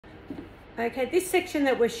Okay, this section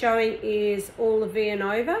that we're showing is all of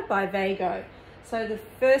Nova by VAGO. So the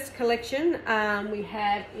first collection we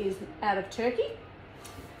have is out of Turkey,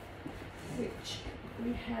 which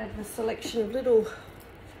we have a selection of little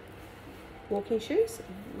walking shoes,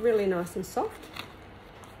 really nice and soft.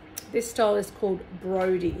 This style is called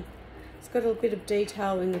Brody. It's got a bit of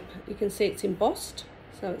detail in the, you can see it's embossed,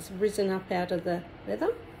 so it's risen up out of the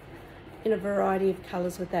leather in a variety of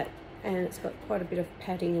colours with that, and it's got quite a bit of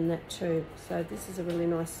padding in that too. So this is a really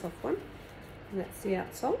nice soft one, and that's the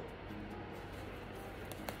outsole.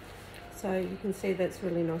 So you can see that's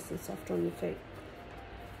really nice and soft on your feet.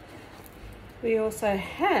 We also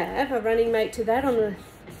have a running mate to that on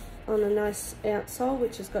a nice outsole,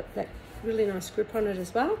 which has got that really nice grip on it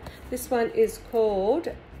as well. This one is called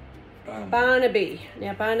Barnaby.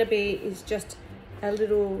 Now Barnaby is just a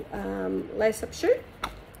little lace-up shoe.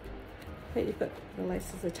 But you've got the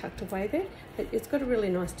laces are tucked away there. It's got a really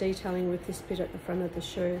nice detailing with this bit at the front of the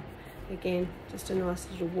shoe. Again, just a nice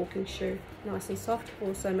little walking shoe, nice and soft,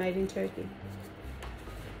 also made in Turkey.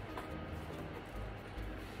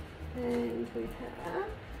 And we have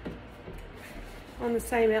on the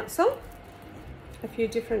same outsole a few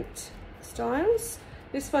different styles.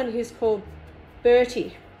 This one is called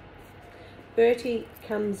Bertie. Bertie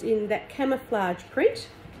comes in that camouflage print,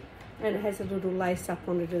 and it has a little lace up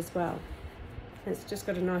on it as well. And it's just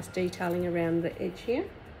got a nice detailing around the edge here.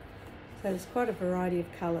 So there's quite a variety of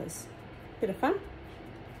colours. Bit of fun.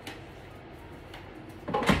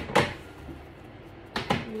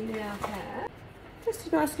 We now have just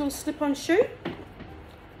a nice little slip-on shoe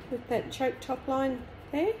with that choke top line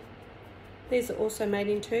there. These are also made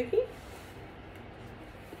in Turkey.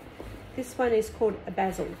 This one is called a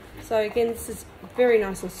Basil. So again, this is very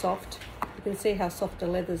nice and soft. You can see how soft the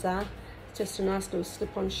leathers are. It's just a nice little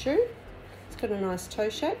slip-on shoe. It's got a nice toe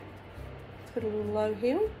shape. It's got a little low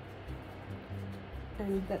heel,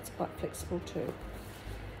 and that's quite flexible too.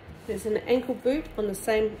 There's an ankle boot on the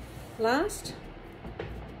same last.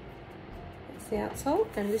 That's the outsole,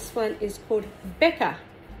 and this one is called Becca.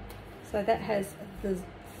 So that has the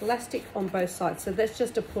elastic on both sides. So that's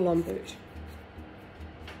just a pull-on boot.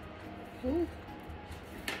 Okay.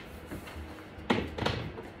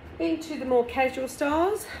 Into the more casual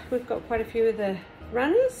styles, we've got quite a few of the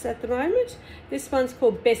runners at the moment. This one's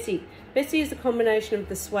called Bessie. Bessie is a combination of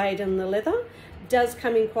the suede and the leather. It does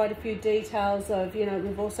come in quite a few details of, you know,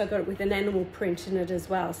 we've also got it with an animal print in it as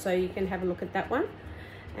well, so you can have a look at that one.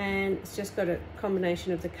 And it's just got a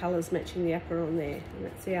combination of the colours matching the upper on there, and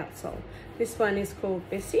that's the outsole. This one is called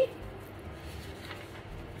Bessie.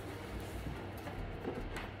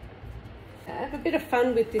 Have a bit of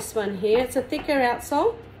fun with this one here. It's a thicker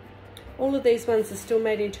outsole. All of these ones are still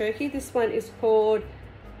made in Turkey. This one is called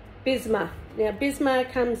Bisma. Now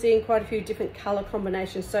Bisma comes in quite a few different colour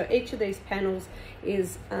combinations. So each of these panels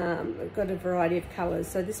is got a variety of colours.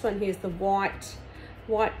 So this one here is the white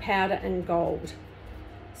powder and gold.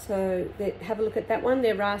 So have a look at that one.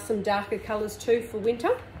 There are some darker colours too for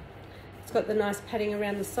winter. It's got the nice padding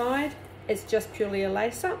around the side. It's just purely a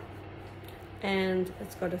lace up, and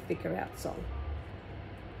it's got a thicker outsole.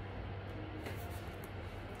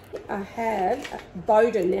 I have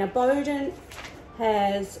Bowden. Now Bowden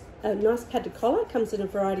has a nice padded collar, comes in a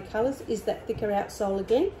variety of colours, is that thicker outsole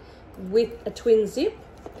again with a twin zip.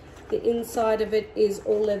 The inside of it is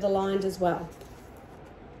all leather lined as well.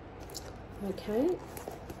 Okay.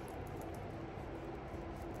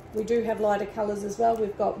 We do have lighter colours as well.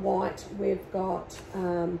 We've got white, we've got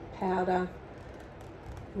powder,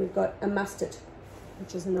 we've got a mustard,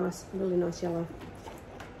 which is a nice, really nice yellow.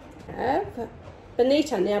 I have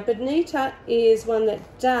Bonita. Now Bonita is one that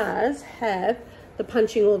does have the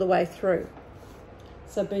punching all the way through,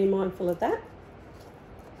 so be mindful of that.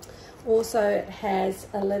 Also has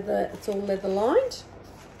a leather, it's all leather lined,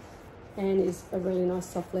 and is a really nice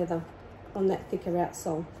soft leather on that thicker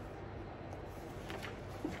outsole.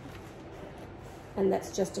 And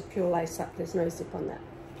that's just a pure lace up, there's no zip on that.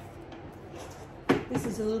 This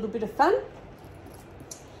is a little bit of fun.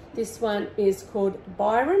 This one is called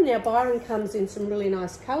Byron. Now Byron comes in some really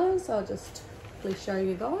nice colours. I'll just quickly show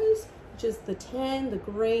you those, which is the tan, the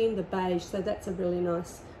green, the beige. So that's a really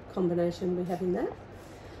nice combination we have in that.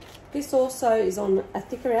 This also is on a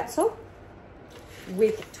thicker outsole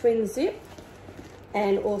with twin zip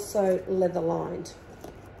and also leather lined.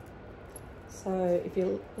 So if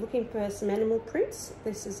you're looking for some animal prints,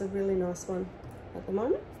 this is a really nice one at the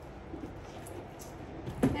moment.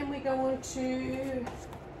 Then we go on to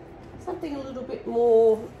something a little bit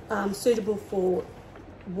more suitable for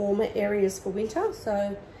warmer areas for winter.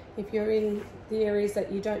 So if you're in the areas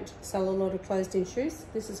that you don't sell a lot of closed-in shoes,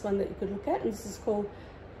 this is one that you could look at, and this is called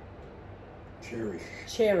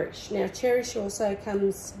Cherish. Now Cherish also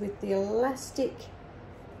comes with the elastic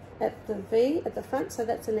at the V at the front, so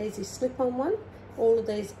that's an easy slip-on one. All of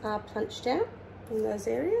these are punched out in those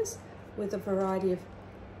areas with a variety of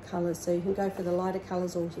colours, so you can go for the lighter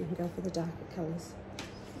colours or you can go for the darker colours.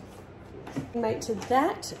 Mate to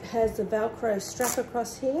that has the Velcro strap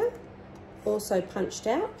across here, also punched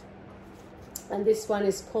out, and this one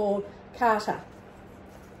is called Carter.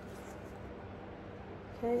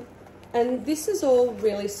 Okay, and this is all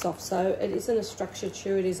really soft, so it isn't a structured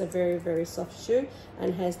shoe, it is a very, very soft shoe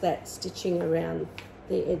and has that stitching around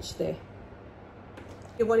the edge there.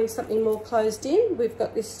 If you're wanting something more closed in, we've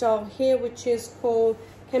got this style here which is called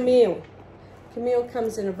Camille. Camille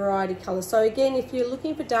comes in a variety of colours. So again, if you're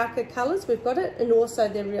looking for darker colours, we've got it, and also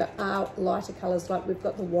there are lighter colours, like we've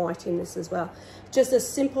got the white in this as well. Just a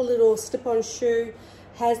simple little slip-on shoe,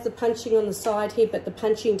 has the punching on the side here, but the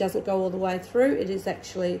punching doesn't go all the way through. It is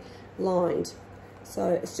actually lined.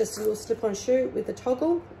 So it's just a little slip-on shoe with a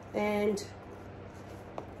toggle, and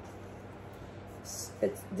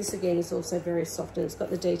this again is also very soft, and it's got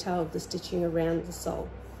the detail of the stitching around the sole.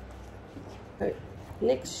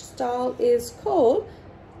 Next style is called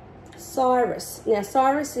Cyrus. Now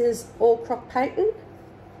Cyrus is all croc pattern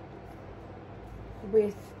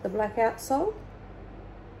with the black outsole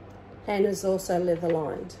and is also leather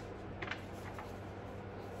lined.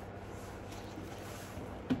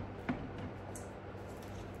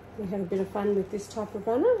 We have a bit of fun with this type of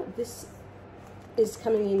runner. This is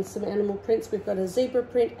coming in some animal prints. We've got a zebra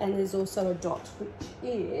print and there's also a dot, which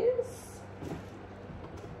is,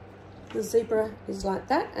 the zebra is like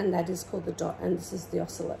that, and that is called the dot, and this is the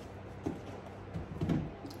ocelot.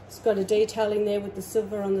 It's got a detailing there with the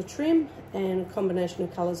silver on the trim and a combination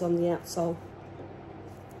of colours on the outsole,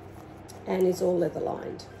 and is all leather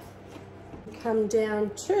lined. Come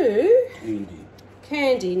down to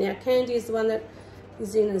Candy. Now Candy is the one that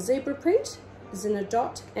is in a zebra print, is in a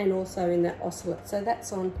dot, and also in that ocelot. So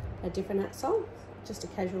that's on a different outsole, just a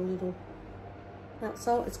casual little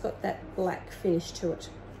outsole. It's got that black finish to it.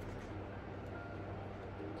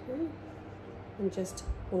 Okay, and just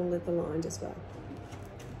all leather lined as well.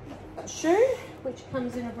 Got a shoe which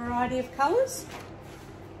comes in a variety of colours.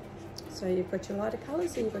 So you've got your lighter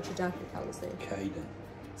colours and you've got your darker colours there. Caden.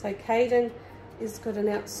 So Caden has got an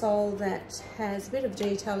outsole that has a bit of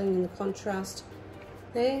detailing in the contrast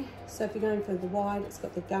there. So if you're going for the white, it's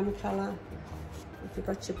got the gum colour. If you've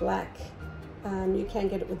got your black, you can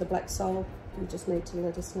get it with the black sole. You just need to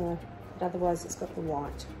let us know. But otherwise it's got the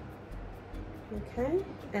white. Okay,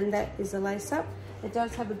 and that is a lace up. It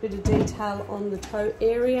does have a bit of detail on the toe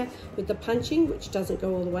area with the punching, which doesn't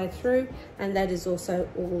go all the way through, and that is also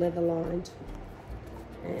all leather lined.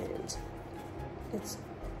 And it's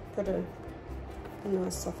got a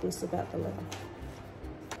nice softness about the leather.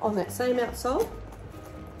 On that same outsole,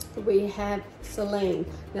 we have Celine.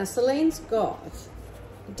 Now Celine's got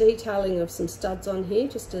a detailing of some studs on here,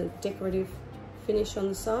 just a decorative finish on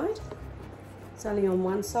the side. It's only on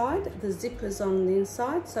one side. The zip is on the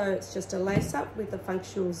inside, so it's just a lace up with a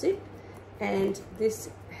functional zip, and this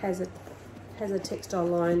has a textile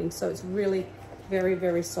lining, so it's really very,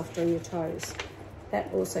 very soft on your toes.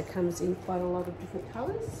 That also comes in quite a lot of different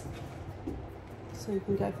colours. So you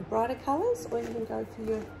can go for brighter colours, or you can go for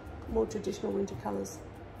your more traditional winter colours.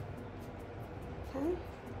 Okay.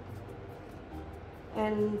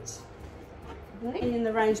 And in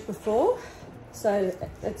the range before, so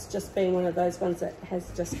it's just been one of those ones that has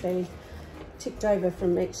just been ticked over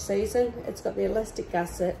from each season. It's got the elastic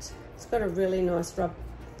gusset, it's got a really nice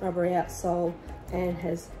rubbery outsole, and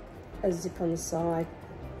has a zip on the side,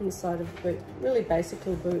 inside of the boot. Really basic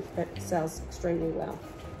little boot, but sells extremely well.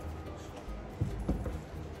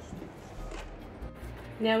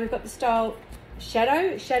 Now we've got the style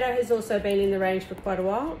Shadow. Shadow has also been in the range for quite a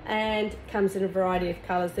while and comes in a variety of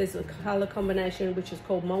colours. There's a colour combination which is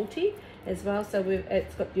called multi as well, so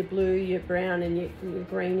it's got your blue, your brown and your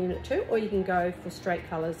green in it too, or you can go for straight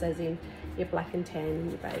colours as in your black and tan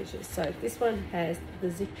and your beiges. So this one has the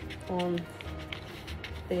zip on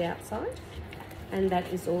the outside, and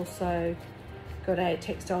that is also got a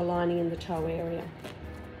textile lining in the toe area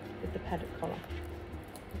with the padded collar.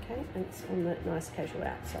 Okay, and it's on the nice casual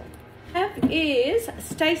outsole. Is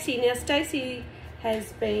Stacey. Now Stacey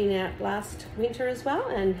has been out last winter as well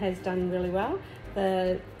and has done really well.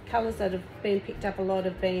 The colours that have been picked up a lot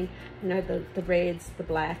have been, you know, the reds, the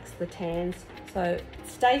blacks, the tans. So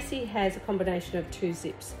Stacey has a combination of 2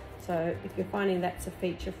 zips. So if you're finding that's a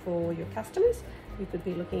feature for your customers, you could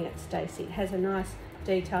be looking at Stacey. It has a nice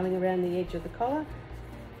detailing around the edge of the collar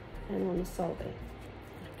and on the sole there.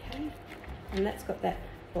 Okay, and that's got that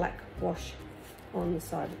black wash on the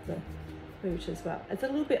side of the boot as well. It's a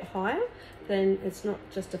little bit higher, then it's not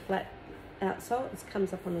just a flat outsole, it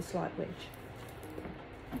comes up on a slight wedge.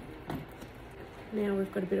 Now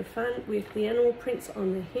we've got a bit of fun with the animal prints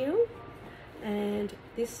on the heel, and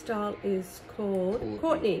this style is called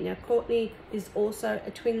Courtney. Now Courtney is also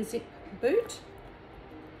a twin zip boot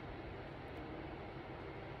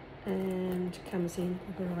and comes in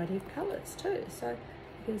a variety of colours too. So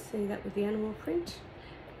you can see that with the animal print.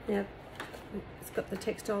 Now it's got the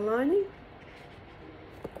textile lining,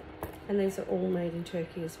 and these are all made in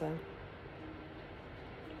Turkey as well.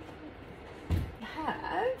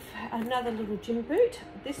 Have another little gym boot.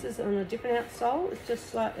 This is on a different outsole. It's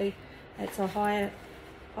just slightly, it's a higher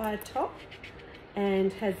top,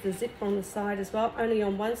 and has the zip on the side as well. Only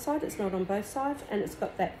on one side, it's not on both sides, and it's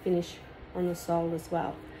got that finish on the sole as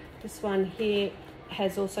well. This one here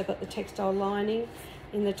has also got the textile lining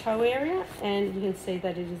in the toe area, and you can see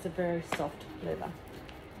that it is a very soft leather.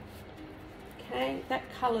 Okay, that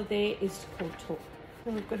colour there is called taupe.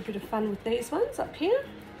 And we've got a bit of fun with these ones up here.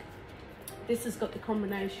 This has got the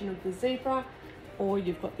combination of the zebra, or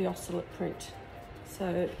you've got the oscillate print.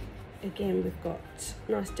 So again, we've got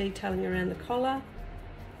nice detailing around the collar.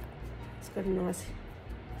 It's got a nice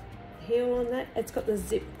heel on that. It's got the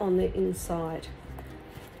zip on the inside.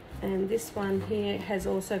 And this one here has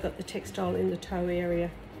also got the textile in the toe area.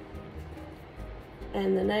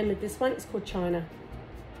 And the name of this one is called China.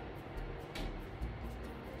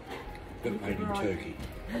 But made in Turkey.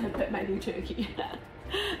 But made in Turkey.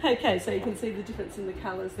 Okay, so you can see the difference in the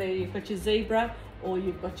colours there. You've got your zebra, or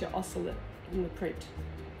you've got your oscillate in the print.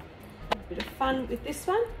 A bit of fun with this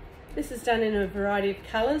one. This is done in a variety of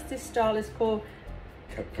colours. This style is called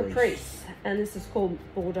Caprice, and this is called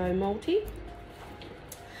Bordeaux Multi.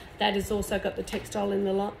 That has also got the textile in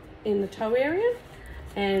the toe area,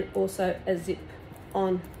 and also a zip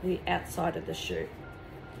on the outside of the shoe.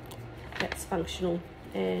 That's functional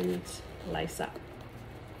and lace up.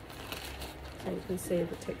 So you can see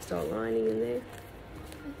the textile lining in there.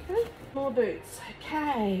 Okay, more boots.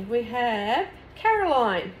 Okay, we have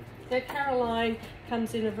Caroline. Now Caroline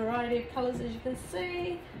comes in a variety of colours, as you can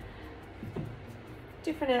see.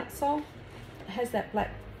 Different outsole. It has that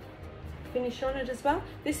black finish on it as well.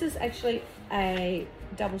 This is actually a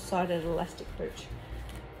double-sided elastic boot.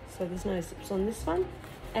 So there's no zips on this one.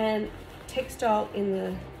 And textile in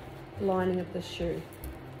the lining of the shoe.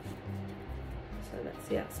 So that's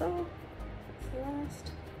the outsole. That's the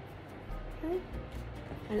last. Okay.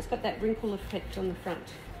 And it's got that wrinkle effect on the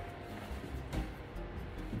front.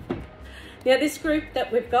 Now this group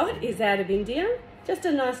that we've got is out of India. Just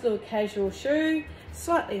a nice little casual shoe,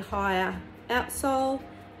 slightly higher outsole,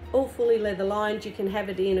 all fully leather lined. You can have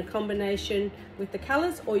it in a combination with the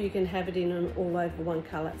colours, or you can have it in an all over one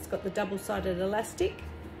colour. It's got the double-sided elastic,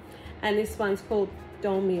 and this one's called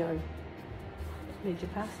Dolmio. Need your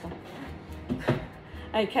pasta.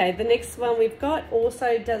 Okay, the next one we've got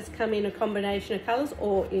also does come in a combination of colours,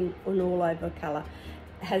 or in an all over colour.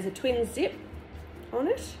 It has a twin zip on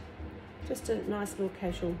it. Just a nice little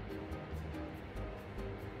casual.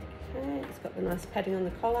 Okay, it's got the nice padding on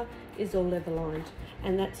the collar, is all leather lined,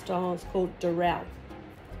 and that style is called Doral.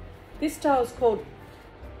 This style is called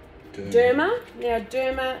Derma. Now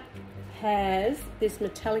Derma has this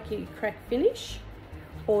metallic crack finish,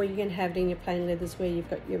 or you can have it in your plain leathers where you've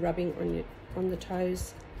got your rubbing on the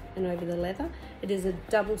toes and over the leather. It is a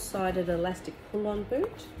double-sided elastic pull-on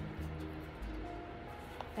boot,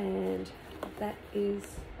 and that is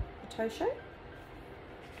the toe shape.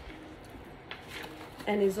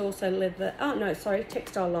 And is also leather,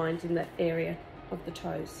 textile lined in that area of the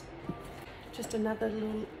toes. Just another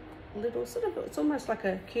little sort of, it's almost like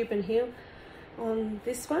a Cuban heel on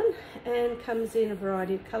this one, and comes in a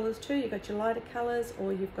variety of colours too. You've got your lighter colours,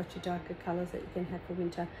 or you've got your darker colours that you can have for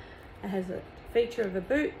winter. It has a feature of a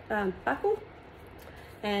boot buckle,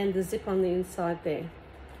 and the zip on the inside there.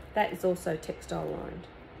 That is also textile lined,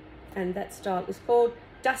 and that style is called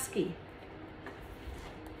Dusky.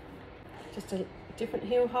 Just a different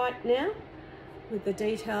heel height now with the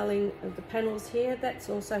detailing of the panels here. That's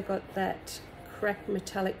also got that cracked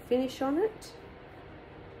metallic finish on it.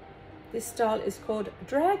 This style is called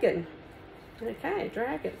Dragon. Okay,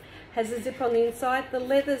 Dragon. Has a zip on the inside. The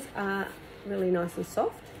leathers are really nice and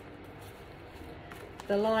soft.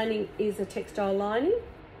 The lining is a textile lining,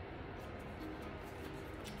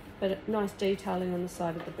 but nice detailing on the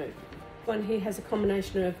side of the boot. One here has a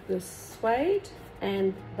combination of the suede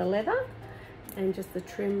and the leather, and just the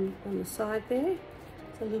trim on the side there.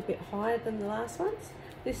 It's a little bit higher than the last ones.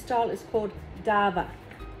 This style is called Dava.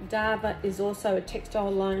 Dava is also a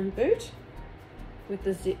textile lined boot with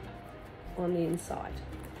the zip on the inside.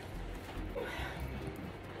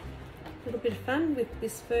 A little bit of fun with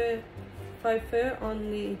this faux fur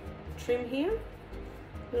on the trim here.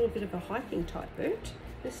 A little bit of a hiking type boot.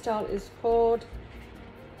 This style is called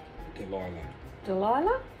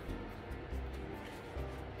Delilah.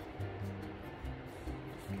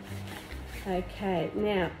 Okay,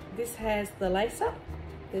 now this has the lace up.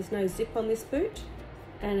 There's no zip on this boot,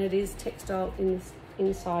 and it is textile in this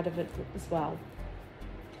inside of it as well.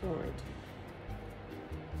 Right.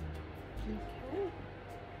 Okay.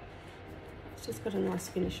 It's just got a nice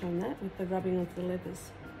finish on that with the rubbing of the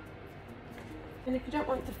leathers. And if you don't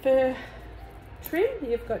want the fur trim,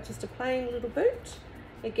 you've got just a plain little boot.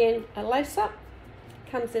 Again, a lace up.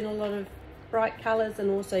 Comes in a lot of bright colours, and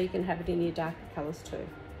also you can have it in your darker colours too.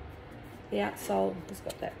 The outsole has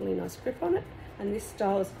got that really nice grip on it, and this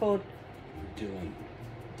style is called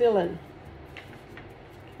Dylan.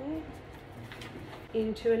 Okay.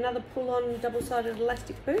 Into another pull-on double-sided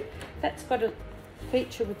elastic boot. That's got a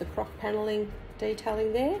feature with the croc panelling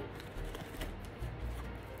detailing there,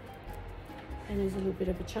 and there's a little bit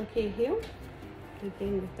of a chunkier heel,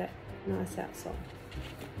 again with that nice outsole.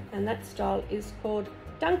 And that style is called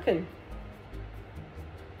Duncan,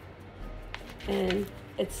 and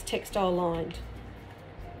it's textile lined.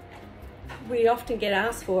 We often get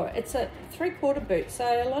asked for it. It's a 3/4 boot, so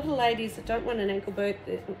a lot of ladies that don't want an ankle boot,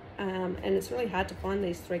 and it's really hard to find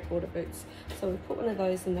these 3/4 boots, so we put one of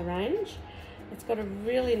those in the range. It's got a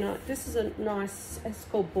really nice, this is a nice, it's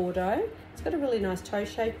called Bordeaux. It's got a really nice toe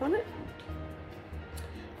shape on it,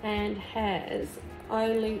 and has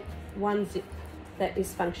only one zip that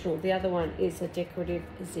is functional. The other one is a decorative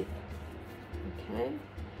zip. Okay.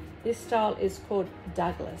 This style is called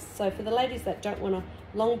Douglas. So for the ladies that don't want a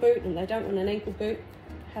long boot and they don't want an ankle boot,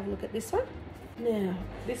 have a look at this one. Now,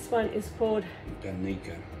 this one is called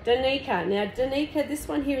Danica. Now, Danica, this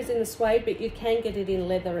one here is in the suede, but you can get it in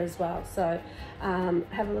leather as well. So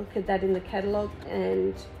have a look at that in the catalogue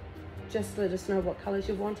and just let us know what colours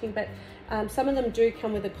you're wanting. But some of them do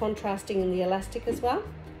come with a contrasting in the elastic as well.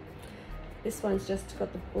 This one's just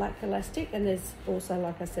got the black elastic, and there's also,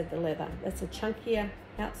 like I said, the leather. That's a chunkier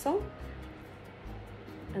outsole,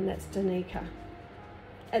 and that's Danica.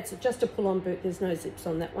 It's just a pull-on boot. There's no zips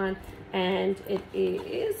on that one, and it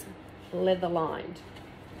is leather lined.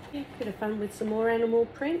 Yeah, bit of fun with some more animal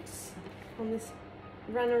prints on this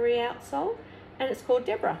runnery outsole, and it's called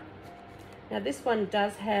Deborah. Now this one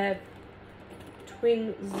does have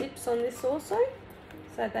twin zips on this also,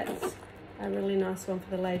 so that's a really nice one for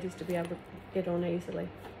the ladies to be able to get on easily.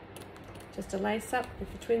 Just a lace up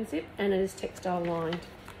with the twin zip, and it is textile lined.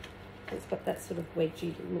 It's got that sort of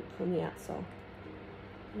wedgy look on the outsole.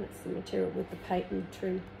 And that's the material with the patent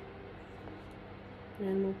trim and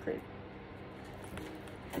animal print.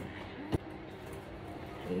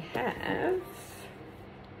 We have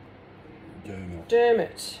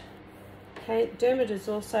Dermot. Okay, Dermot is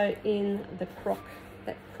also in the croc,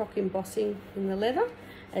 that croc embossing in the leather.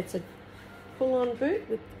 It's a pull-on boot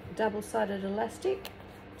with double-sided elastic.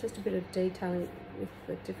 Just a bit of detailing with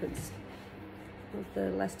the difference of the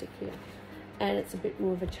elastic here. And it's a bit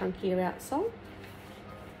more of a chunkier outsole,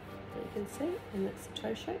 you can see, and that's the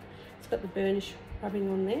toe shape. It's got the burnish rubbing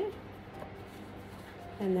on there,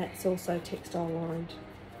 and that's also textile lined.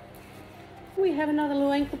 We have another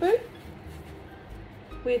little ankle boot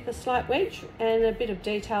with a slight wedge and a bit of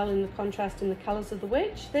detail in the contrast in the colours of the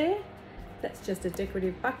wedge there. That's just a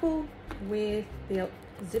decorative buckle with the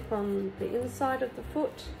zip on the inside of the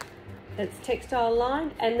foot. It's textile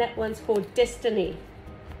lined, and that one's called Destiny.